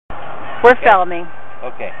We're filming.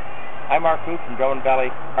 Okay. I'm Mark Booth from Drummond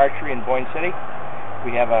Valley Archery in Boyne City.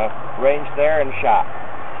 We have a range there and a shop.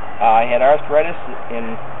 I had arthritis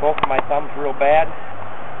in both of my thumbs real bad.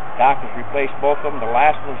 Doc has replaced both of them. The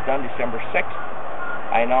last one was done December 6th.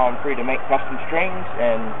 I now am free to make custom strings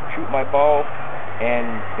and shoot my bow and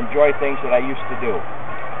enjoy things that I used to do.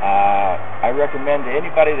 I recommend to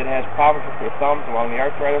anybody that has problems with their thumbs along the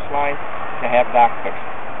arthritis line to have Doc fix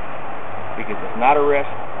it, because it's not a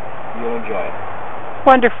risk. You'll enjoy it.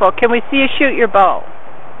 Wonderful. Can we see you shoot your bow?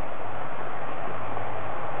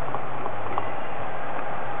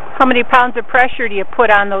 How many pounds of pressure do you put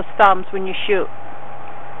on those thumbs when you shoot?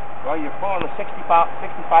 Well, you're pulling a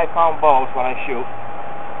 65-pound bow is when I shoot.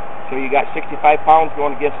 So you got 65 pounds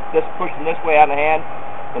going against this, pushing this way on the hand,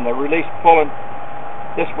 and the release pulling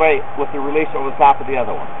this way with the release over the top of the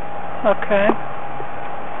other one. Okay.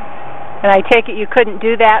 And I take it you couldn't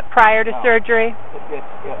do that prior to surgery?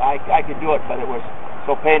 I could do it, but it was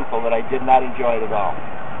so painful that I did not enjoy it at all.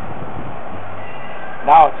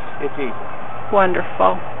 Now it's easy.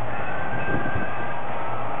 Wonderful.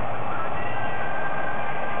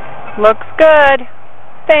 Looks good.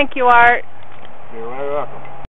 Thank you, Art. You're very welcome.